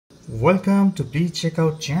Welcome to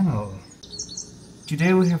PleaseCheckout channel.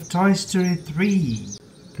 Today we have Toy Story 3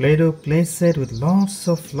 Play-Doh playset with lots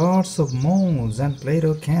of molds and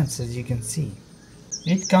Play-Doh cans, as you can see.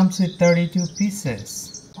 It comes with 32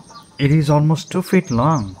 pieces. It is almost 2 feet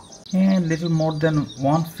long and little more than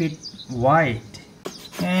 1 feet wide.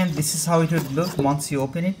 And this is how it would look once you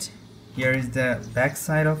open it. Here is the back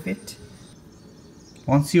side of it.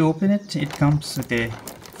 Once you open it, it comes with a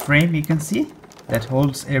frame, you can see, that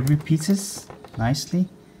holds every pieces nicely.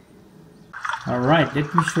 Alright,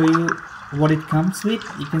 let me show you what it comes with.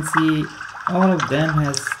 You can see all of them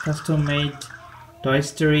has custom made Toy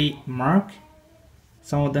Story mark.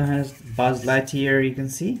 Some of them has Buzz Lightyear, you can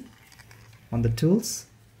see on the tools.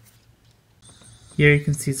 Here you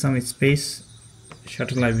can see some space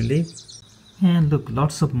shuttle, I believe. And look,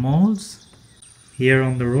 lots of molds. Here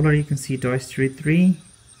on the roller you can see Toy Story 3.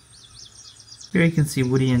 Here you can see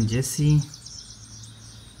Woody and Jessie.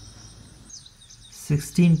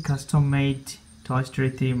 16 custom made Toy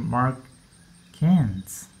Story 3 mark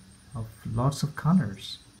cans of lots of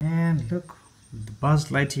colors. And look, the Buzz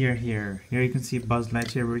Lightyear here. Here you can see Buzz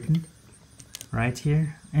Lightyear written right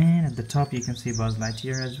here. And at the top you can see Buzz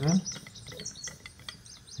Lightyear as well.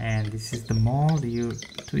 And this is the mold. You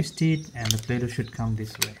twist it and the Play-Doh should come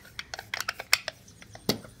this way.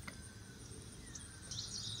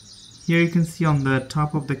 Here you can see on the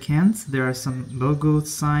top of the cans there are some logo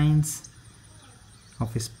signs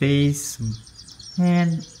of a space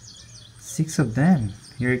and 6 of them.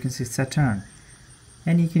 Here you can see Saturn,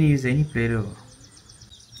 and you can use any Play-Doh.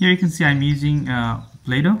 Here you can see I'm using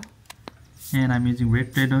Play-Doh, and I'm using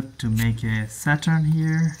red Play-Doh to make a Saturn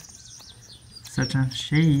here, Saturn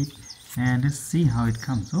shape, and let's see how it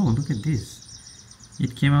comes. Oh, look at this,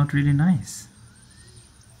 it came out really nice.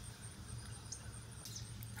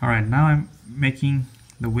 Alright, now I'm making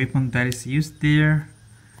the weapon that is used there.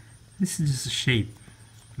 This is just a shape.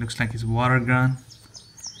 Looks like it's water gun.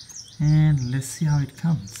 And let's see how it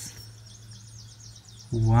comes.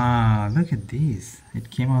 Wow, look at this. It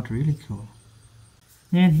came out really cool.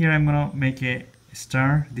 And here I'm gonna make a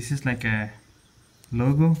star. This is like a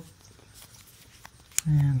logo.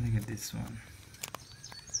 And look at this one.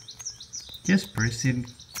 Just press it.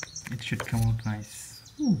 It should come out nice.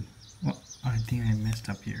 Ooh. Well, I think I messed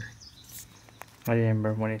up here. I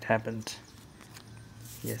remember when it happened.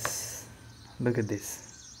 Yes, look at this.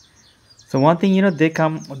 So one thing, you know, they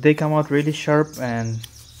come out really sharp and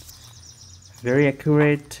very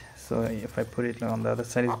accurate. So if I put it on the other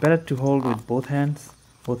side, it's better to hold with both hands,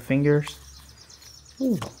 both fingers.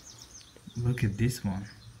 Ooh, look at this one.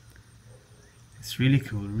 It's really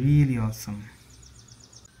cool, really awesome.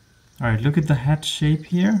 Alright, look at the hat shape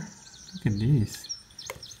here. Look at this.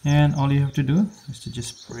 And all you have to do is to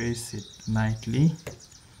just press it lightly.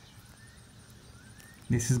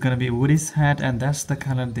 This is gonna be Woody's hat, and that's the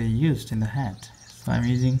color they used in the hat. So I'm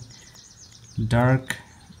using dark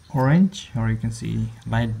orange, or you can see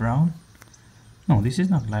light brown. No, this is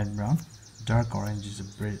not light brown. Dark orange is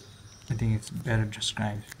a bit, I think it's better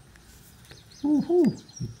described. Woohoo!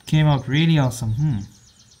 It came out really awesome.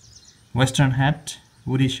 Western hat,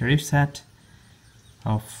 Woody Sheriff's hat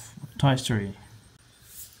of Toy Story.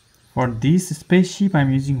 For this spaceship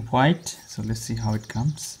I'm using white, so let's see how it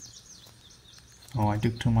comes. Oh, I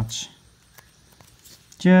took too much.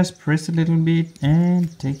 Just press a little bit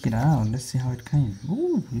and take it out. Let's see how it came.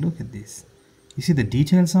 Oh, look at this. You see the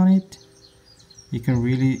details on it? You can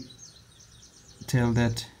really tell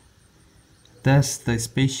that that's the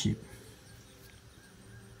spaceship.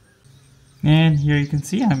 And here you can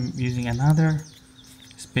see I'm using another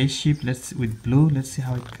spaceship. With blue. Let's see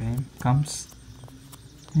how it comes.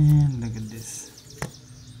 And look at this.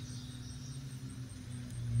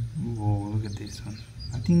 Whoa, look at this one.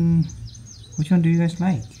 I think, which one do you guys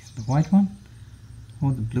like? The white one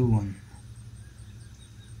or the blue one?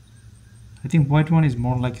 I think white one is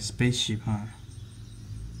more like a spaceship, huh?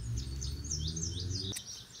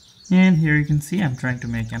 And here you can see I'm trying to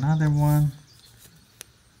make another one.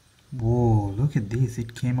 Whoa, look at this.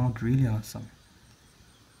 It came out really awesome.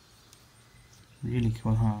 Really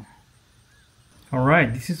cool, huh?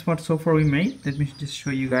 Alright, this is what so far we made. Let me just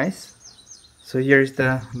show you guys. So here is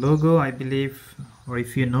the logo, I believe, or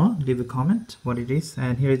if you know, leave a comment what it is.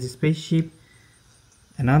 And here is the spaceship,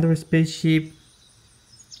 another spaceship,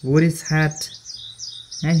 Woody's hat,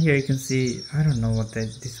 and here you can see, I don't know what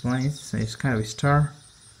this one is, so it's kind of a star.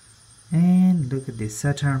 And look at this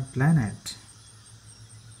Saturn planet.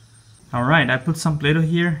 Alright, I put some Play-Doh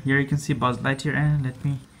here. Here you can see Buzz Lightyear, and let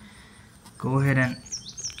me go ahead and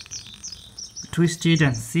twist it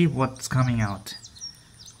and see what's coming out.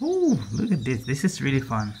 Oh, look at this. This is really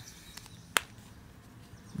fun.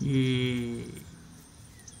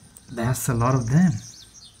 That's a lot of them.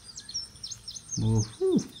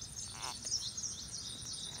 Woohoo.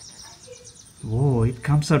 Whoa, it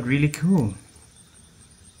comes out really cool.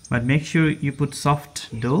 But make sure you put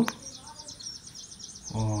soft dough.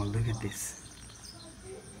 Oh, look at this.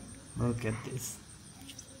 Look at this.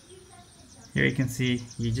 Here you can see,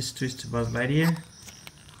 you just twist Buzz Lightyear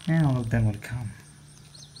and all of them will come.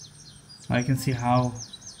 Now you can see how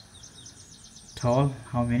tall,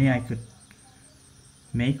 how many I could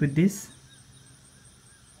make with this.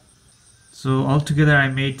 So altogether I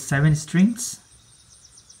made 7 strings.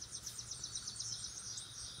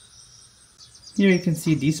 Here you can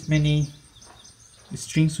see these many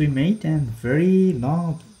strings we made and very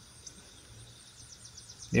long.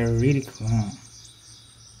 They're really cool.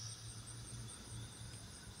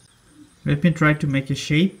 Let me try to make a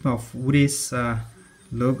shape of Woody's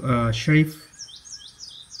sheriff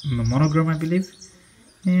monogram, I believe.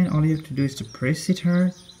 And all you have to do is to press it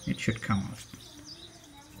hard. It should come out.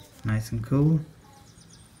 Nice and cool.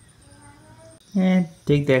 And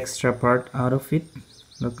take the extra part out of it.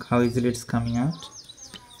 Look how easily it's coming out.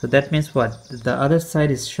 So that means what? The other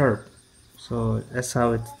side is sharp. So that's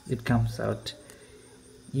how it comes out.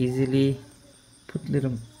 Easily put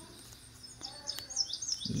little.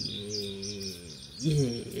 Yeah,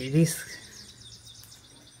 it is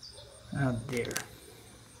out there.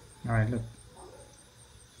 Alright, look.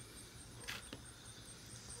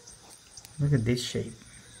 Look at this shape.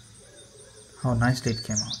 How nicely it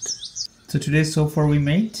came out. So today's so far we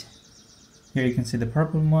made. Here you can see the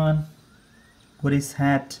purple one. Woody's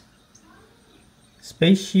hat.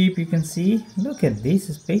 Spaceship you can see. Look at this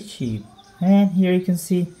spaceship. And here you can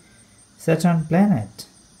see Saturn planet.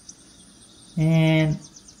 And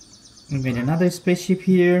we made another spaceship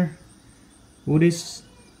here. Woody's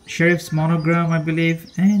sheriff's monogram, I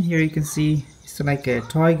believe. And here you can see it's like a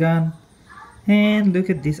toy gun. And look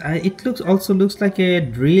at this. It also looks like a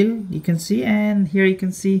drill, you can see. And here you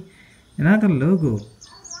can see another logo.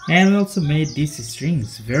 And we also made these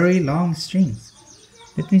strings, very long strings.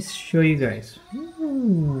 Let me show you guys.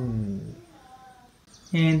 Ooh.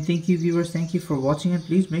 And thank you viewers, thank you for watching, and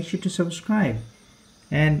please make sure to subscribe.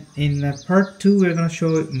 And in part 2 we're going to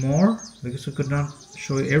show more, because we could not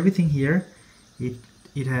show everything here.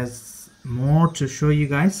 It has more to show you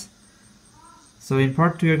guys. So in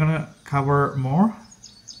part 2 we're going to cover more.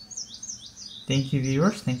 Thank you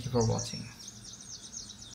viewers, thank you for watching.